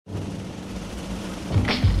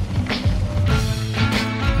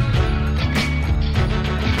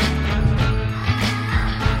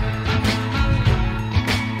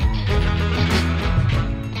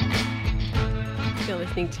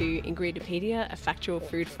to Ingredipedia, a factual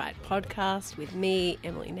food fight podcast with me,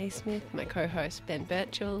 Emily Naismith, my co-host Ben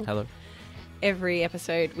Birchall. Hello. Every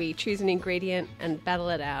episode we choose an ingredient and battle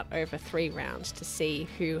it out over 3 rounds to see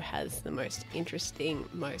who has the most interesting,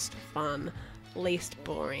 most fun, least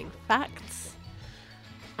boring facts.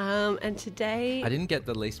 And today... I didn't get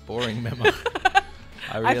the least boring memo.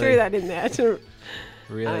 I threw that in there to...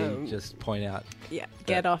 Really just point out. Yeah,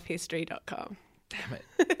 getoffhistory.com. Damn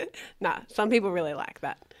it. Nah, some people really like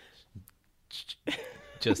that.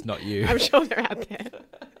 Just not you. I'm sure they're out there.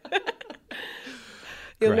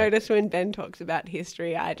 You'll Great. notice when Ben talks about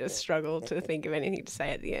history, I just struggle to think of anything to say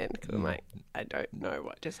at the end because I'm like, I don't know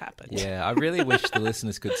what just happened. Yeah, I really wish the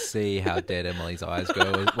listeners could see how dead Emily's eyes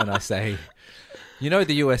go when I say, you know,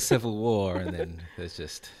 the US Civil War, and then there's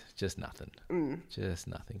just nothing. Just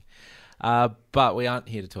nothing. But we aren't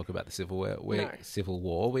here to talk about the Civil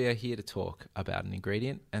War. We are here to talk about an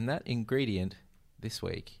ingredient, and that ingredient this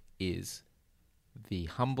week is the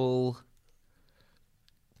humble...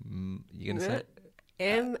 you're going to say it?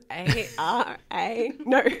 M-A-R-A.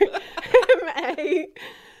 No. M-A.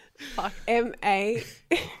 Fuck. M-A.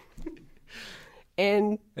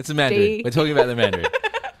 N. It's a Mandarin. We're talking about the Mandarin.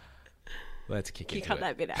 Let's kick Can you into cut it.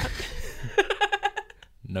 that bit out?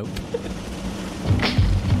 Nope.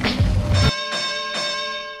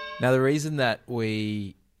 Now, the reason that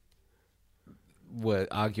we were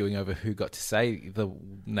arguing over who got to say the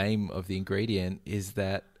name of the ingredient is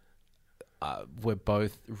that we're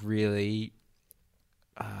both really,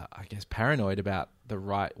 I guess, paranoid about the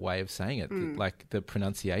right way of saying it, like the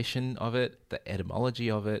pronunciation of it, the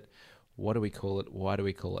etymology of it. What do we call it? Why do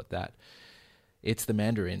we call it that? It's the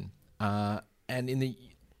Mandarin, and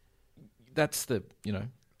that's the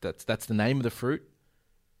name of the fruit.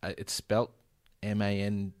 It's spelt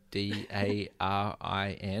Mandarin.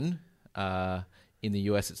 In the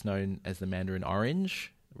US, it's known as the Mandarin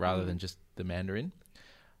orange rather than just the Mandarin.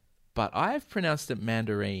 But I've pronounced it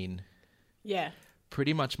Mandarin. Yeah.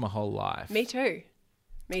 Pretty much my whole life. Me too.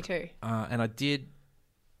 And I did,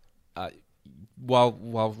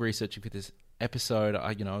 while researching for this episode,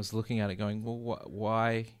 I was looking at it going, well,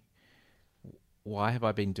 why have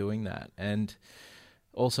I been doing that? And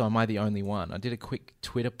also, am I the only one? I did a quick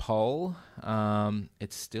Twitter poll.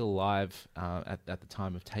 It's still live at the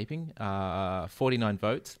time of taping. 49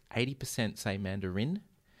 votes. 80% say Mandarin.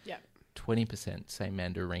 Yep. 20% say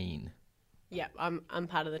Mandarin. Yep. I'm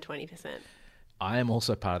part of the 20%. I am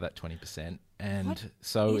also part of that 20%, and What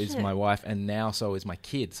so is is it? my wife, and now so is my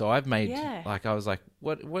kid. So I've made, Yeah. I was like,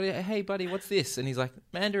 what, hey buddy, what's this? And he's like,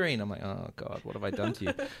 Mandarin. I'm like, oh God, what have I done to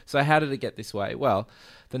you? So how did it get this way? Well,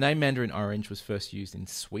 the name Mandarin orange was first used in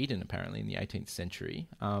Sweden, apparently, in the 18th century.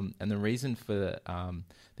 And the reason for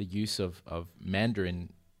the use of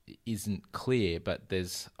Mandarin isn't clear, but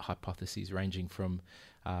there's hypotheses ranging from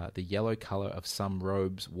the yellow color of some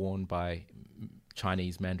robes worn by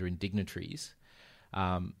Chinese Mandarin dignitaries,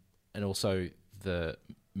 and also the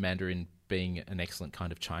Mandarin being an excellent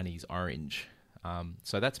kind of Chinese orange.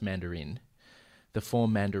 So that's Mandarin. The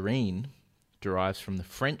form Mandarin derives from the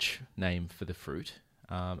French name for the fruit.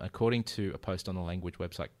 According to a post on the language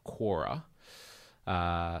website Quora,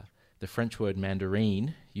 the French word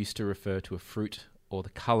mandarin used to refer to a fruit or the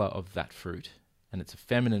color of that fruit, and it's a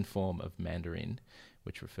feminine form of Mandarin,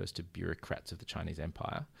 which refers to bureaucrats of the Chinese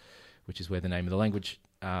Empire, which is where the name of the language,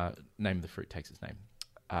 name of the fruit takes its name.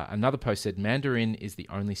 Another post said Mandarin is the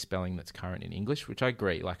only spelling that's current in English, which I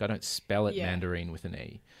agree. Like, I don't spell it Mandarin with an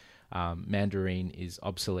E. Mandarin is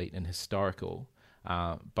obsolete and historical.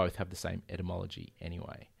 Both have the same etymology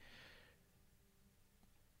anyway.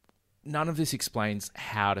 None of this explains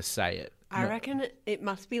how to say it. I reckon it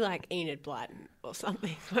must be like Enid Blyton or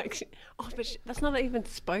something. Like, but that's not even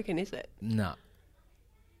spoken, is it? No.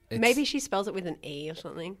 Maybe she spells it with an E or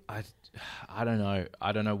something. I don't know.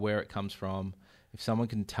 I don't know where it comes from. If someone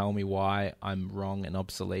can tell me why I'm wrong and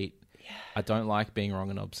obsolete. Yeah. I don't like being wrong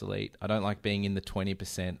and obsolete. I don't like being in the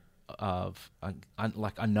 20% of...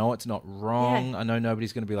 I know it's not wrong. Yeah. I know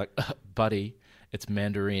nobody's going to be like, buddy, it's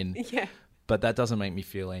Mandarin. Yeah. But that doesn't make me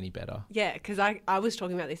feel any better. Yeah, because I was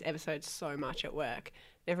talking about this episode so much at work.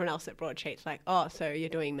 Everyone else at Broadsheet's like, oh, so you're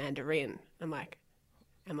doing Mandarin. I'm like,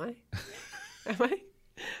 am I? Am I?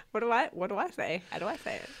 What do I say? How do I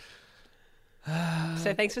say it?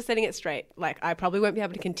 So thanks for setting it straight. Like, I probably won't be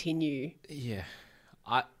able to continue. Yeah.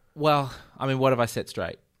 What have I set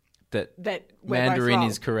straight? That we're Mandarin both wrong.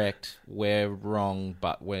 is correct. We're wrong,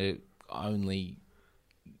 but we're only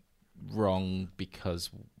wrong because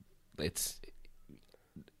it's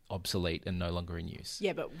obsolete and no longer in use.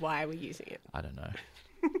 Yeah, but why are we using it? I don't know.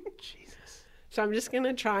 Jesus. So I'm just going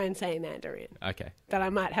to try and say Mandarin. Okay. But I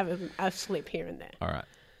might have a slip here and there. All right.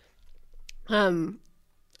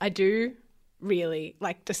 I do really,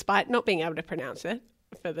 like, despite not being able to pronounce it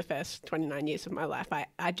for the first 29 years of my life,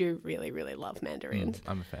 I do really, really love mandarins.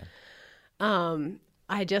 I'm a fan.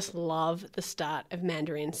 I just love the start of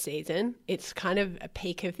mandarin season. It's kind of a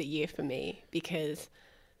peak of the year for me because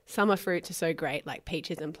summer fruits are so great, like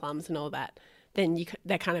peaches and plums and all that. Then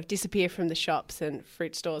they kind of disappear from the shops and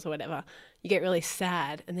fruit stores or whatever. You get really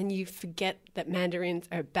sad, and then you forget that mandarins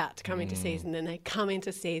are about to come into season. Then they come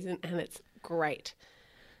into season, and it's great.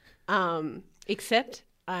 Except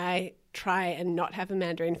I try and not have a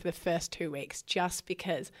mandarin for the first 2 weeks just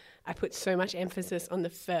because I put so much emphasis on the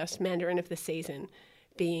first mandarin of the season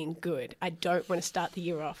being good. I don't want to start the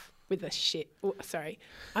year off with a shit. Oh, sorry.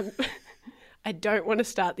 I don't want to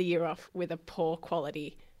start the year off with a poor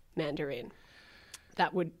quality mandarin.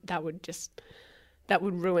 That would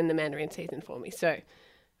ruin the mandarin season for me. So,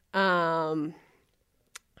 I've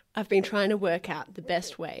been trying to work out the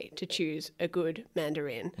best way to choose a good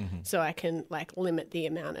mandarin so I can like limit the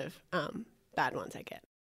amount of bad ones I get.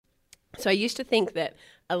 So I used to think that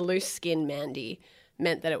a loose skin mandy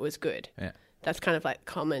meant that it was good. Yeah. That's kind of like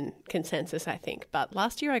common consensus, I think. But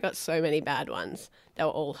last year I got so many bad ones. They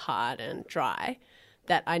were all hard and dry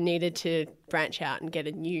that I needed to branch out and get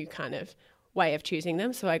a new kind of way of choosing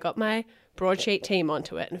them. So I got my broadsheet team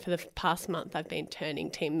onto it. And for the past month, I've been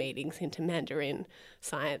turning team meetings into mandarin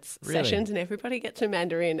science sessions. And everybody gets a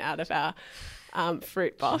mandarin out of our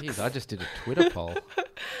fruit box. Jeez, I just did a Twitter poll.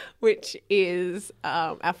 Which is,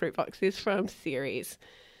 our fruit box is from Ceres.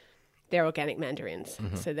 They're organic mandarins,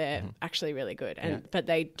 so they're actually really good. But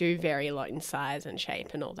they do vary a lot in size and shape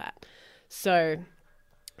and all that. So,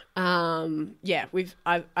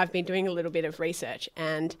 I've been doing a little bit of research,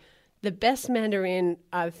 and the best mandarin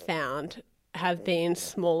I've found have been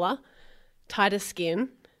smaller, tighter skin,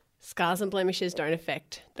 scars and blemishes don't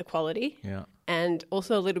affect the quality, and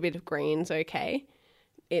also a little bit of green's okay.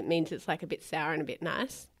 It means it's like a bit sour and a bit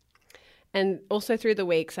nice. And also through the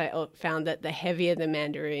weeks, I found that the heavier the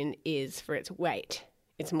mandarin is for its weight,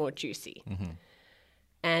 it's more juicy.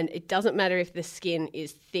 And it doesn't matter if the skin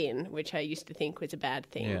is thin, which I used to think was a bad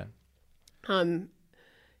thing. Yeah.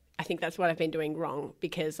 I think that's what I've been doing wrong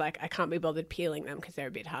because, like, I can't be bothered peeling them because they're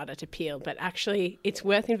a bit harder to peel. But actually, it's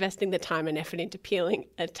worth investing the time and effort into peeling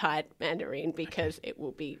a tight mandarin because it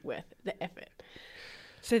will be worth the effort.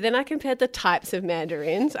 So then I compared the types of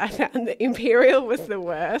mandarins. I found that Imperial was the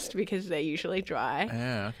worst because they're usually dry.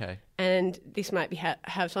 Yeah, okay. And this might be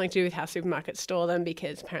have something to do with how supermarkets store them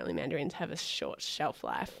because apparently mandarins have a short shelf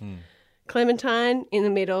life. Clementine in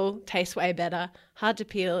the middle, tastes way better, hard to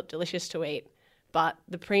peel, delicious to eat. But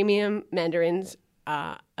the premium mandarins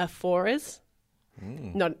are Aphoras,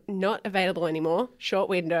 not available anymore, short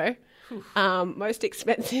window, most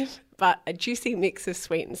expensive, but a juicy mix of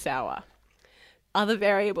sweet and sour. Other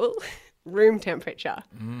variable, room temperature.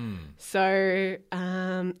 So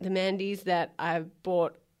the mandis that I've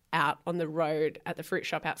bought out on the road at the fruit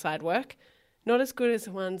shop outside work, not as good as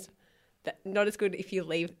the ones not as good if you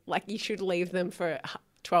leave, like you should leave them for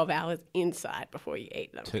 12 hours inside before you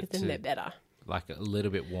eat them because then they're better. Like a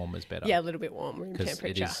little bit warm is better. Yeah, a little bit warm room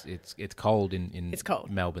temperature. It's cold in it's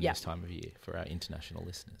cold. Melbourne this time of year for our international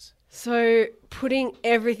listeners. So putting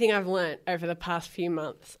everything I've learnt over the past few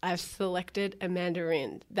months, I've selected a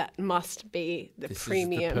mandarin that must be the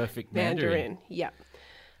premium is the perfect mandarin. Yep.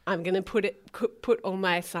 I'm going to put all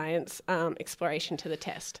my science exploration to the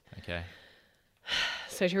test. Okay.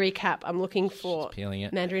 So to recap, I'm looking for peeling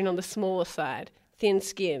it. mandarin on the smaller side, thin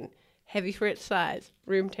skin, heavy for its size,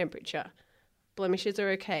 room temperature. Blemishes are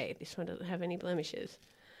okay. This one doesn't have any blemishes.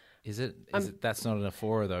 Is it? That's not an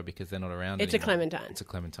Aphora though because they're not around It's anymore. a clementine. It's a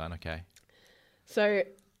clementine, okay. So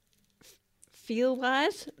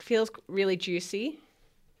feel-wise, feels really juicy.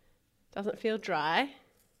 Doesn't feel dry.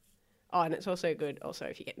 Oh, and it's also good also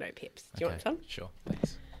if you get no pips. Do you want some? Sure,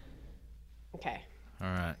 thanks. Okay. All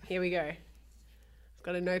right. Here we go. I've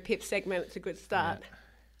got a no pips segment. It's a good start. Yeah.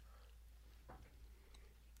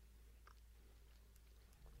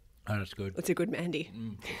 Oh, that's good. It's a good mandy.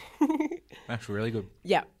 That's really good.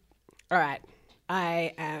 Yeah. All right.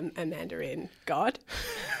 I am a mandarin god.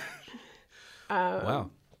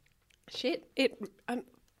 Wow. Shit. It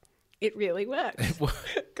really works.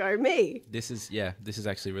 Go me. This is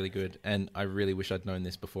actually really good, and I really wish I'd known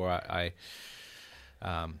this before I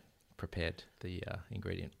prepared the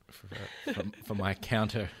ingredient for my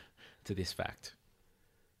counter to this fact.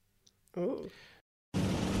 Ooh.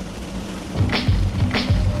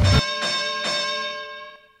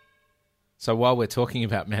 So while we're talking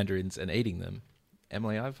about mandarins and eating them,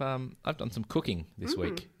 Emily, I've done some cooking this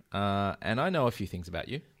week, and I know a few things about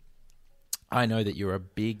you. I know that you're a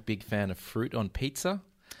big fan of fruit on pizza,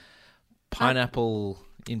 pineapple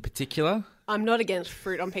in particular. I'm not against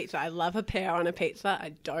fruit on pizza. I love a pear on a pizza. I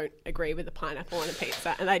don't agree with the pineapple on a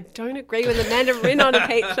pizza. And I don't agree with the mandarin on a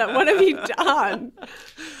pizza. What have you done?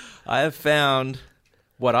 I have found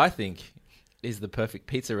what I think is the perfect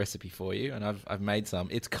pizza recipe for you, and I've made some.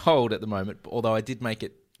 It's cold at the moment, although I did make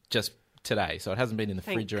it just today, so it hasn't been in the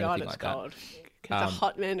fridge or anything like that. Because a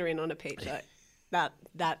hot mandarin on a pizza, that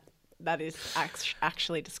is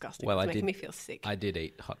actually disgusting. Well, it's making me feel sick. I did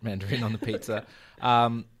eat hot mandarin on the pizza.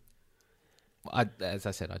 As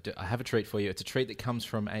I said, I have a treat for you. It's a treat that comes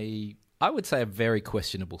from I would say a very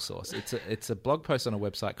questionable source. It's a blog post on a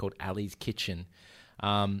website called Ali's Kitchen.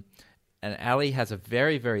 And Ali has a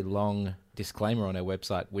very, very long disclaimer on her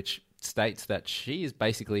website, which states that she is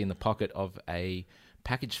basically in the pocket of a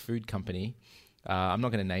packaged food company. I'm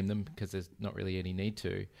not going to name them because there's not really any need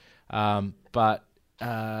to. But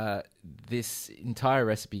this entire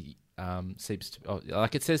recipe seems to...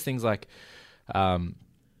 like it says things like...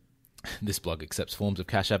 this blog accepts forms of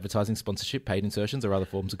cash advertising, sponsorship, paid insertions, or other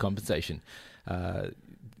forms of compensation.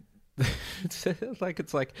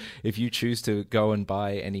 It's like if you choose to go and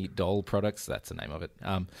buy any Dole products, that's the name of it.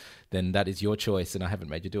 Then that is your choice, and I haven't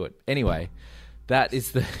made you do it. Anyway, that's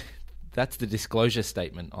the disclosure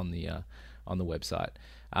statement on the website.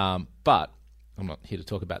 But I'm not here to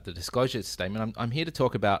talk about the disclosure statement. I'm here to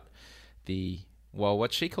talk about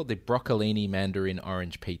what she called the broccolini mandarin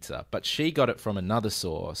orange pizza, but she got it from another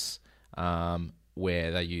source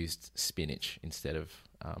where they used spinach instead of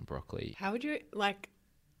broccoli. How would you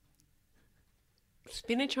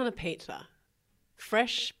spinach on a pizza?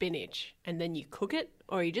 Fresh spinach, and then you cook it,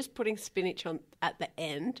 or are you just putting spinach on at the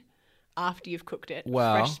end after you've cooked it?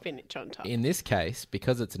 Well, fresh spinach on top. In this case,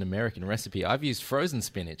 because it's an American recipe, I've used frozen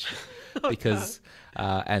spinach because,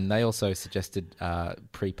 and they also suggested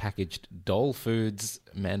pre-packaged Dole Foods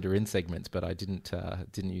mandarin segments, but I didn't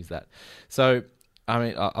use that. So, I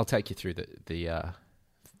mean, I'll take you through the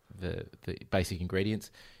basic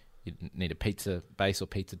ingredients. You need a pizza base or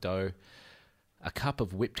pizza dough, a cup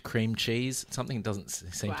of whipped cream cheese, something that doesn't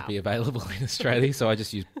seem to be available in Australia, so I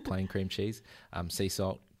just use plain cream cheese, sea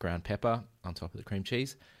salt, ground pepper on top of the cream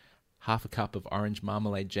cheese, half a cup of orange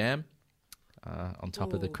marmalade jam on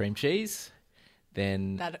top of the cream cheese.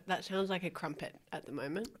 Then that sounds like a crumpet at the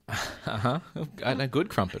moment. A good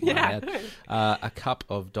crumpet. Yeah. A cup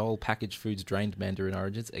of Dole packaged foods drained mandarin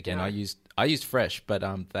oranges. Again, I used fresh, but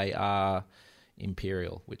they are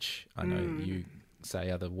imperial, which I know you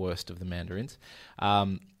say are the worst of the mandarins.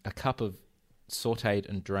 A cup of sautéed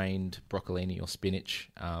and drained broccolini or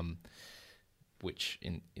spinach, which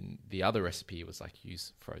in the other recipe was like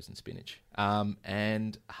use frozen spinach,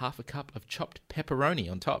 and half a cup of chopped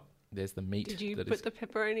pepperoni on top. There's the meat. Did you put the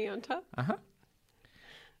pepperoni on top?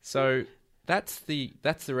 So that's the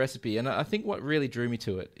recipe, and I think what really drew me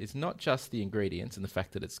to it is not just the ingredients and the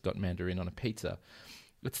fact that it's got mandarin on a pizza.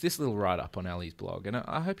 It's this little write-up on Ali's blog, and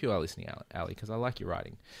I hope you are listening, Ali, because I like your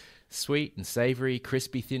writing. Sweet and savoury,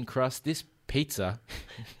 crispy, thin crust. This pizza...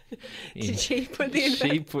 Did she put the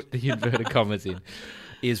She put the inverted commas in.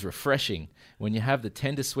 Is refreshing. When you have the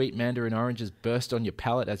tender, sweet mandarin oranges burst on your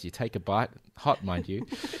palate as you take a bite, hot, mind you,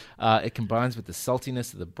 it combines with the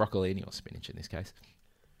saltiness of the broccolini, or spinach in this case,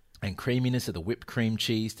 and creaminess of the whipped cream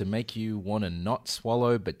cheese to make you want to not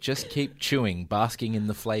swallow, but just keep chewing, basking in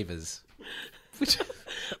the flavours.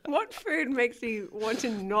 What food makes you want to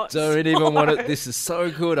not Don't swallow? even want it. This is so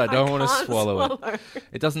good. I don't want to can't swallow it.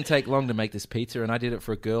 It doesn't take long to make this pizza, and I did it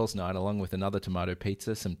for a girls' night along with another tomato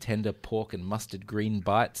pizza, some tender pork and mustard green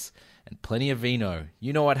bites, and plenty of vino.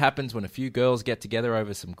 You know what happens when a few girls get together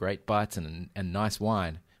over some great bites and nice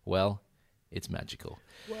wine. Well, it's magical.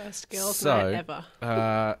 Worst girls' night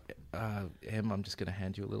ever. Em, I'm just going to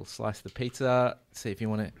hand you a little slice of the pizza. See if you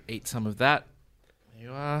want to eat some of that. There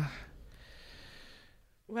you are.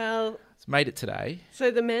 Well, it's made it today. So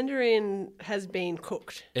the mandarin has been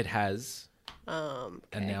cooked. It has. Okay.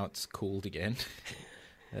 And now it's cooled again.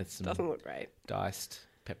 That's some Doesn't look great. diced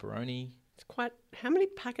pepperoni. It's quite. How many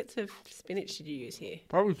packets of spinach did you use here?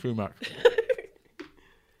 Probably too much.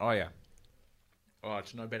 Oh, yeah. Oh,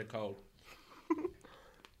 it's no better cold.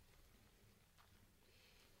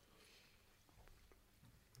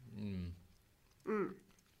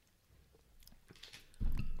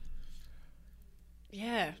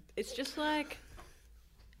 Yeah, it's just like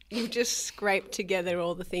you've just scraped together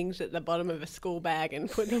all the things at the bottom of a school bag and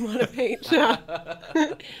put them on a pizza.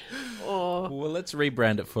 Or Well, let's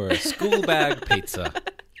rebrand it for a school bag pizza.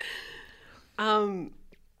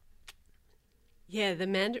 yeah,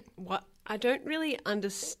 what I don't really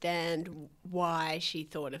understand why she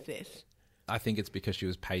thought of this. I think it's because she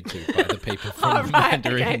was paid to by the people from Oh, right.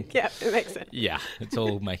 Mandarin. Okay. Yeah, it makes sense. Yeah, it's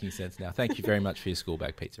all making sense now. Thank you very much for your school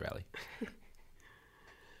bag pizza, Ali.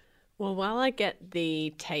 Well, while I get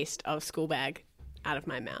the taste of school bag out of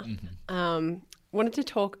my mouth, Mm-hmm. wanted to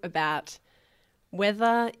talk about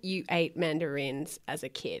whether you ate mandarins as a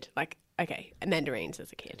kid. Like, okay, mandarins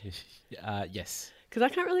as a kid. Yes. Because I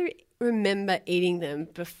can't really remember eating them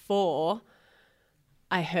before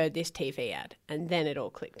I heard this TV ad, and then it all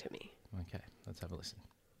clicked to me. Okay, let's have a listen.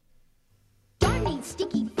 Don't need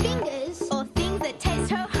sticky fingers or things that taste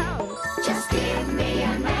so home. Just give me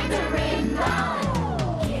a mandarin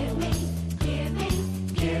bun. Give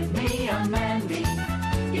me a Mandy.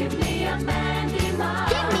 Give me a Mandy bun.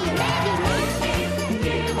 Give me a Mandy bun.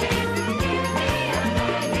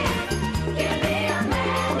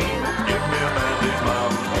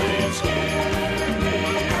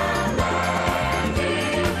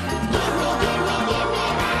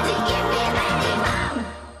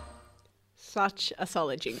 Such a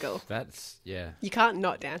solid jingle. That's, yeah, You can't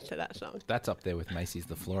not dance to that song. that's up there with Macy's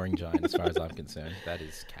The Flooring Giant as far as I'm concerned. That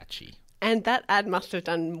is catchy. And that ad must have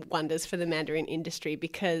done wonders for the Mandarin industry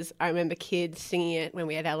because I remember kids singing it when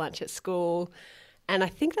we had our lunch at school. And I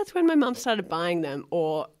think that's when my mum started buying them,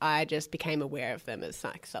 or I just became aware of them as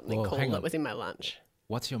like something Whoa, cool hang that on. was in my lunch.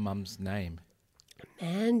 What's your mum's name?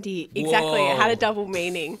 Mandy. Exactly. It had Whoa. a double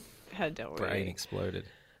meaning. It had a double Brain meaning. exploded.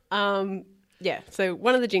 Yeah, so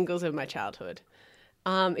one of the jingles of my childhood.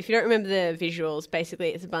 If you don't remember the visuals, basically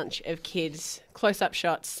it's a bunch of kids, close-up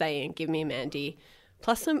shots saying, give me a Mandy,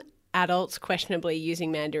 plus some adults questionably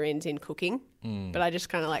using mandarins in cooking. But I just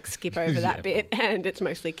kind of like skip over that bit, and it's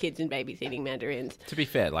mostly kids and babies eating mandarins. To be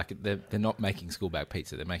fair, like they're not making school bag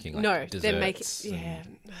pizza. They're making like No, desserts they're making-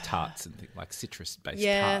 and tarts and like citrus-based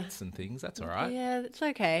Yeah. tarts and things. That's all right. Yeah, it's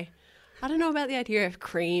okay. I don't know about the idea of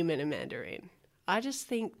cream in a mandarin. I just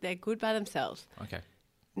think they're good by themselves. Okay.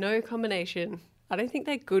 No combination. I don't think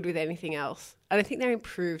they're good with anything else. I don't think they're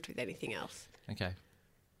improved with anything else. Okay.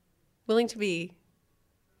 Willing to be,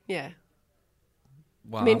 yeah.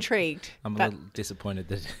 Well, I'm intrigued. I'm a but little disappointed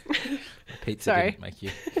that pizza Sorry. didn't make you.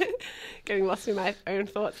 getting lost in my own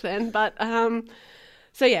thoughts then. But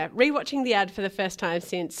so yeah, rewatching the ad for the first time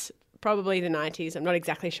since probably the 90s. I'm not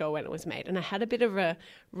exactly sure when it was made. And I had a bit of a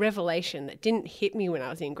revelation that didn't hit me when I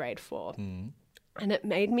was in grade 4. And it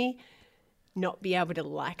made me not be able to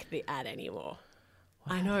like the ad anymore.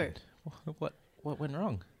 I know. What went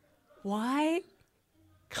wrong? Why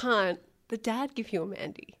can't the dad give you a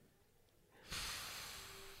Mandy?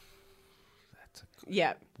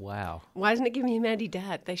 Yeah. Wow. Why doesn't it give me a Mandy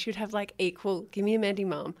dad? They should have like equal, give me a Mandy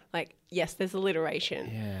mum. Like, yes, there's alliteration.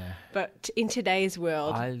 Yeah. But in today's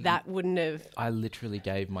world, that wouldn't have. I literally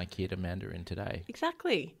gave my kid a mandarin today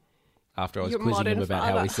Exactly. after I was Your quizzing him modern about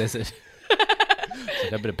how father. he says it.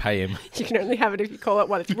 So I better pay him. You can only have it if you call it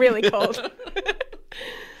what it's really called.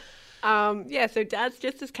 Yeah, so dad's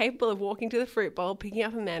just as capable of walking to the fruit bowl, picking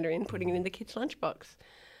up a mandarin, putting it in the kid's lunchbox.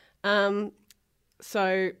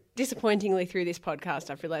 So disappointingly through this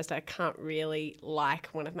podcast, I've realised I can't really like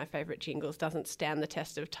one of my favourite jingles, doesn't stand the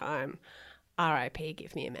test of time. R.I.P.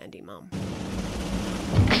 Give me a Mandy mum.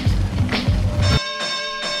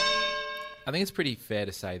 I think it's pretty fair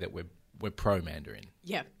to say that we're pro Mandarin.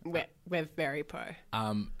 Yeah, we're very pro.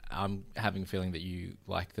 I'm having a feeling that you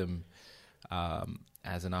like them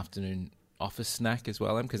as an afternoon office snack as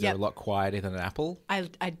well, because Yep. they're a lot quieter than an apple.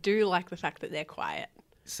 I do like the fact that they're quiet.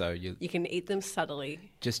 So you You can eat them subtly.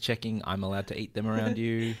 just checking I'm allowed to eat them around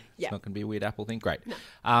you. Yeah. It's not going to be a weird apple thing. Great.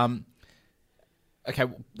 Okay,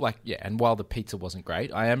 and while the pizza wasn't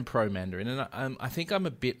great, I am pro Mandarin, and I think I'm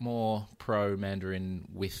a bit more pro Mandarin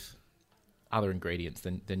with other ingredients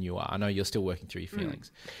than you are. I know you're still working through your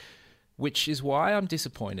feelings, which is why I'm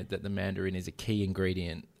disappointed that the Mandarin is a key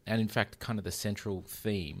ingredient, and in fact, kind of the central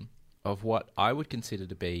theme of what I would consider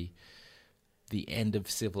to be the end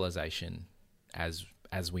of civilization as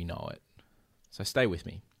we know it. So stay with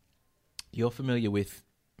me. You're familiar with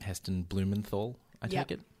Heston Blumenthal, I Yep.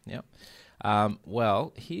 take it? Yeah.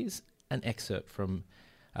 Well, here's an excerpt from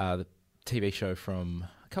the TV show from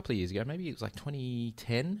a couple of years ago, maybe it was like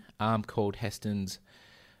 2010, called Heston's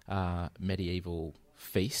Medieval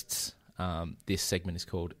Feasts. This segment is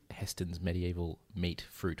called Heston's Medieval Meat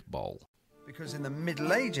Fruit Bowl. Because in the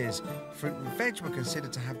Middle Ages, fruit and veg were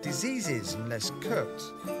considered to have diseases unless cooked.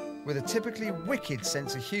 With a typically wicked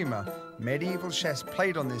sense of humour, medieval chefs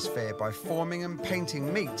played on this fear by forming and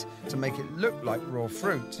painting meat to make it look like raw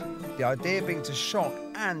fruit, the idea being to shock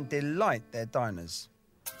and delight their diners.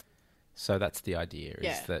 So that's the idea, is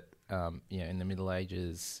Yeah. that in the Middle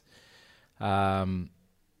Ages,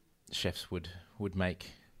 chefs would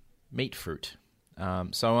make meat fruit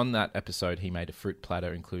So on that episode, he made a fruit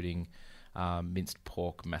platter including minced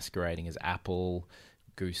pork masquerading as apple,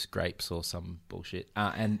 goose grapes or some bullshit,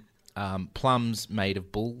 and plums made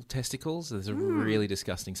of bull testicles. There's a really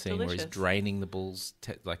disgusting scene where he's Delicious. draining the bull's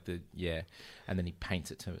and then he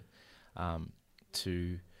paints it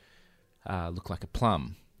to look like a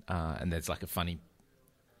plum, and there's like a funny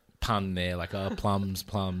pun there, like, oh,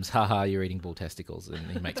 plums, haha, you're eating bull testicles,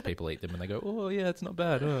 and he makes people eat them and they go, oh yeah, it's not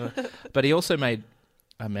bad. But he also made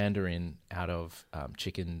a mandarin out of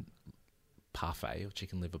chicken parfait, or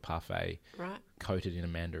chicken liver parfait, Right. coated in a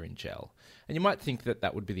mandarin gel. And you might think that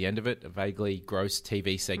that would be the end of it, a vaguely gross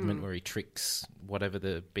TV segment where he tricks whatever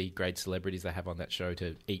the B-grade celebrities they have on that show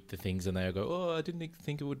to eat the things, and they go, oh, I didn't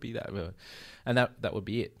think it would be that. And that would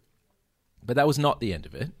be it. But that was not the end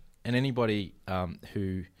of it. And anybody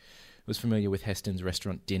who was familiar with Heston's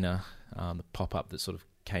restaurant Dinner, the pop-up that sort of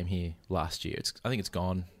came here last year, I think it's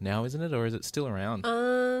gone now, isn't it? Or is it still around?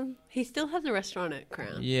 He still has a restaurant at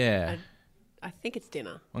Crown. Yeah. I think it's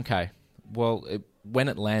Dinner. Okay. Well, when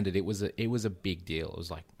it landed, it was a big deal. It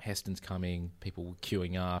was like Heston's coming, people were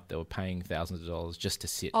queuing up, they were paying thousands of dollars just to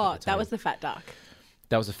sit. Oh, at the that table. was the Fat Duck.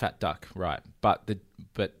 That was a fat duck, right? But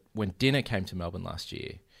when Dinner came to Melbourne last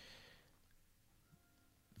year,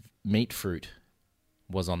 meat fruit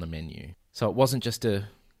was on the menu. So it wasn't just a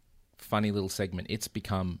funny little segment. It's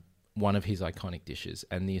become one of his iconic dishes,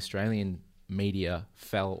 and the Australian media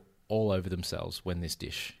fell all over themselves when this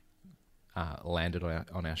dish landed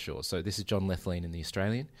on our shores. So this is John Lethlean in The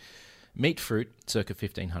Australian. Meat fruit, circa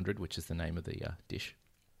 1500, which is the name of the dish.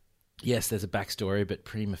 Yes, there's a backstory, but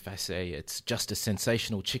prima facie, it's just a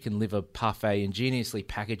sensational chicken liver parfait ingeniously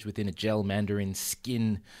packaged within a gel mandarin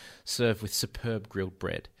skin, served with superb grilled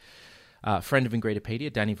bread. Friend of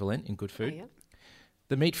Ingredipedia, Danny Valent in Good Food. Oh, yeah.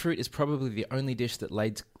 The meat fruit is probably the only dish that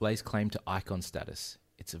lays claim to icon status.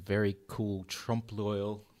 It's a very cool trompe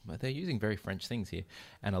l'oeil, but they're using very French things here,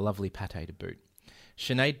 and a lovely pâté to boot.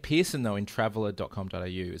 Sinead Pearson, though, in traveller.com.au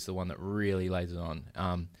is the one that really lays it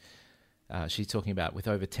on. She's talking about, with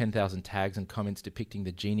over 10,000 tags and comments depicting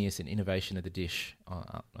the genius and innovation of the dish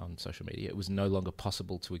on social media, it was no longer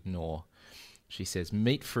possible to ignore. She says,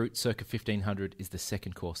 meat fruit circa 1500 is the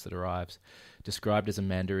second course that arrives, described as a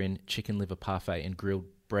mandarin, chicken liver parfait and grilled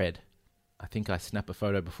bread. I think I snap a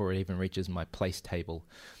photo before it even reaches my place table.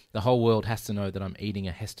 The whole world has to know that I'm eating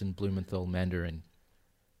a Heston Blumenthal mandarin.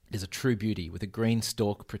 It is a true beauty, with a green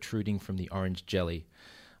stalk protruding from the orange jelly.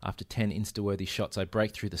 After 10 Insta-worthy shots, I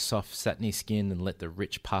break through the soft, satiny skin and let the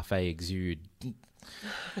rich parfait exude.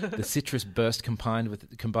 The citrus burst combined with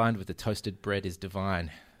the toasted bread is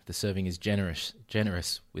divine. The serving is generous,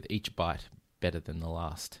 with each bite better than the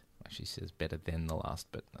last. She says better than the last,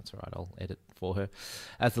 but that's all right, I'll edit for her.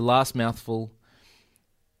 As the last mouthful,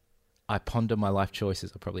 I ponder my life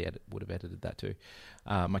choices. I probably would have edited that too.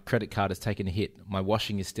 My credit card has taken a hit. My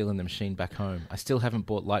washing is still in the machine back home. I still haven't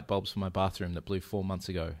bought light bulbs for my bathroom that blew 4 months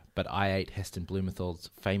ago, but I ate Heston Blumenthal's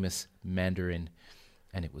famous mandarin,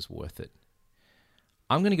 and it was worth it.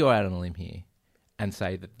 I'm going to go out on a limb here and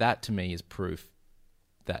say that to me is proof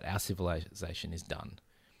that our civilization is done.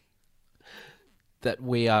 That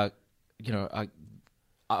we are,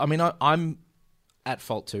 I'm at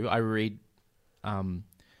fault too. I read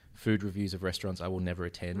food reviews of restaurants I will never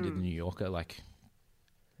attend in the New Yorker, like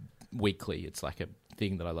weekly. It's like a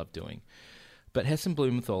thing that I love doing. But Heston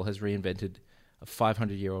Blumenthal has reinvented a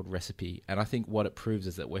 500-year-old recipe, and I think what it proves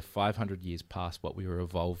is that we're 500 years past what we were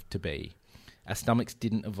evolved to be. Our stomachs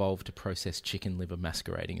didn't evolve to process chicken liver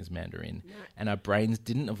masquerading as mandarin, and our brains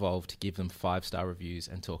didn't evolve to give them 5-star reviews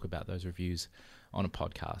and talk about those reviews on a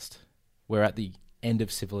podcast. We're at the end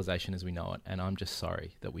of civilization as we know it, and I'm just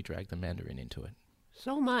sorry that we dragged the mandarin into it.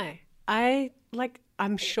 So am I.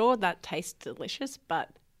 I'm sure that tastes delicious, but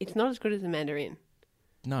it's not as good as a mandarin.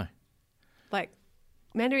 No. Like,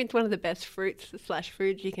 mandarin's one of the best fruits /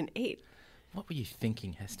 foods you can eat. What were you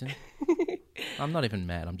thinking, Heston? I'm not even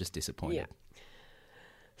mad. I'm just disappointed. Yeah.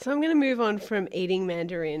 So I'm going to move on from eating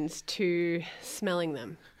mandarins to smelling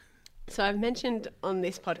them. So I've mentioned on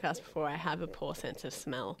this podcast before I have a poor sense of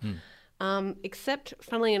smell, except,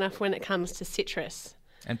 funnily enough, when it comes to citrus.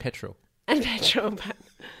 And petrol. And petrol, but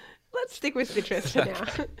let's stick with citrus for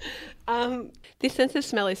now. This sense of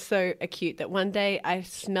smell is so acute that one day I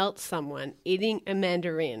smelt someone eating a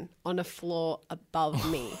mandarin on a floor above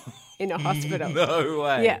me in a hospital. No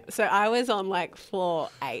way. Yeah, so I was on like floor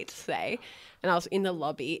 8, say, and I was in the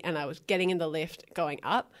lobby and I was getting in the lift going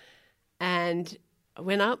up, and I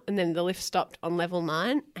went up and then the lift stopped on level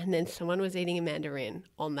 9 and then someone was eating a mandarin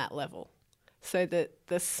on that level. so that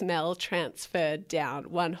the smell transferred down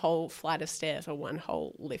one whole flight of stairs or one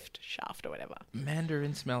whole lift shaft or whatever.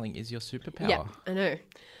 Mandarin smelling is your superpower. Yeah, I know.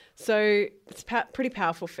 So it's pretty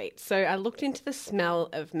powerful feat. So I looked into the smell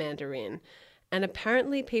of mandarin, and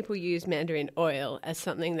apparently people use mandarin oil as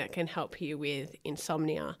something that can help you with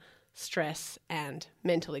insomnia, stress, and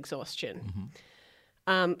mental exhaustion.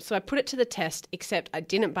 So I put it to the test, except I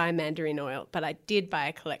didn't buy mandarin oil, but I did buy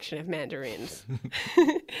a collection of mandarins.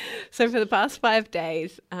 So for the past 5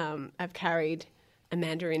 days, I've carried a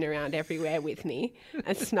mandarin around everywhere with me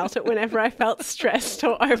and smelt it whenever I felt stressed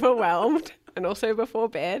or overwhelmed, and also before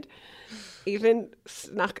bed. Even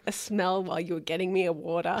snuck a smell while you were getting me a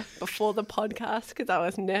water before the podcast because I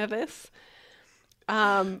was nervous.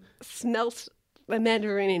 Smelt a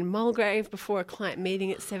mandarin in Mulgrave before a client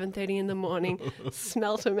meeting at 7:30 in the morning.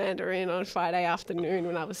 Smelt a mandarin on Friday afternoon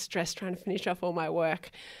when I was stressed trying to finish off all my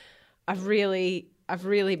work. I've really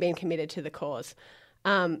been committed to the cause.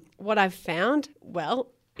 What I've found,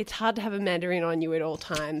 well, it's hard to have a mandarin on you at all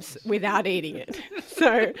times without eating it.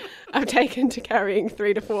 So I've taken to carrying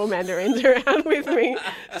 3 to 4 mandarins around with me.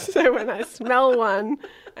 So when I smell one,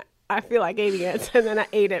 I feel like eating it, so then I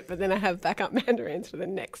eat it, but then I have backup mandarins for the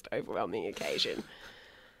next overwhelming occasion.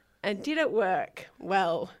 And did it work?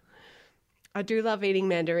 Well, I do love eating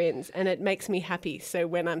mandarins, and it makes me happy. So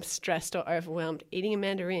when I'm stressed or overwhelmed, eating a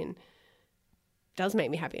mandarin does make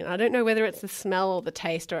me happy. And I don't know whether it's the smell or the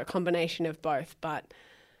taste or a combination of both, but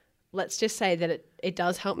let's just say that it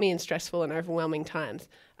does help me in stressful and overwhelming times.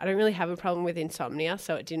 I don't really have a problem with insomnia,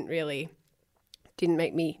 so it didn't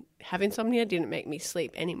make me have insomnia, didn't make me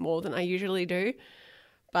sleep any more than I usually do.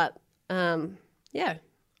 But, yeah,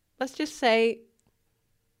 let's just say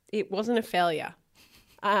it wasn't a failure.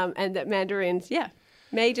 And that mandarins,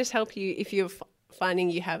 may just help you if you're finding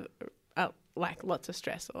you have, like, lots of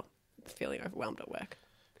stress or feeling overwhelmed at work.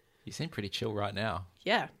 You seem pretty chill right now.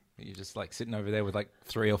 Yeah. You're just like sitting over there with like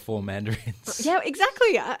 3 or 4 mandarins. Yeah,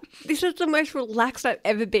 exactly. This is the most relaxed I've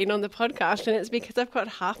ever been on the podcast, and it's because I've got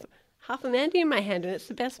half a Mandy in my hand, and it's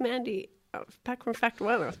the best Mandy back from Fact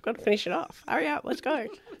 1. I've got to finish it off. Hurry up, let's go.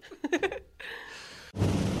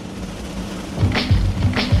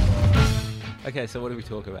 Okay, so what did we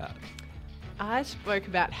talk about? I spoke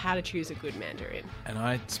about how to choose a good mandarin. And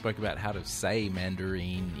I spoke about how to say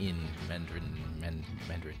Mandarin in Mandarin.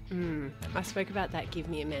 I spoke about that Give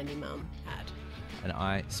Me a Mandy Mum ad. And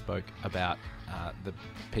I spoke about the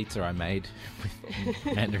pizza I made with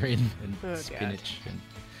Mandarin and spinach and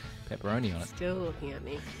pepperoni on it. Still looking at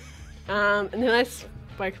me. And then I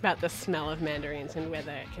spoke about the smell of mandarins and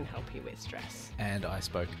whether it can help you with stress. And I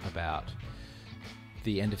spoke about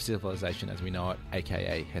the end of civilization as we know it,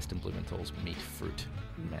 aka Heston Blumenthal's meat fruit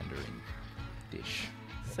mandarin dish.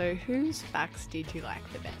 So whose facts did you like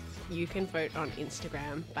the best? You can vote on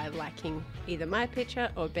Instagram by liking either my picture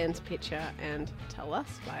or Ben's picture and tell us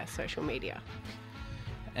via social media.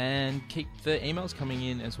 And keep the emails coming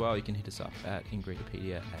in as well. You can hit us up at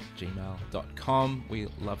ingredipedia@gmail.com. We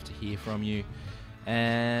love to hear from you.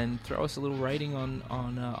 And throw us a little rating on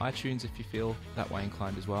iTunes if you feel that way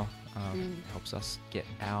inclined as well. Helps us get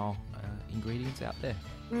our ingredients out there.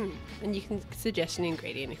 And you can suggest an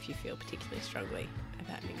ingredient if you feel particularly strongly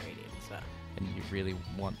about an ingredient as well. And you really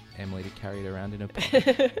want Emily to carry it around in a pot,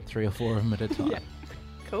 3 or 4 of them at a time. Yeah.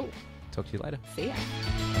 Cool. Talk to you later. See ya.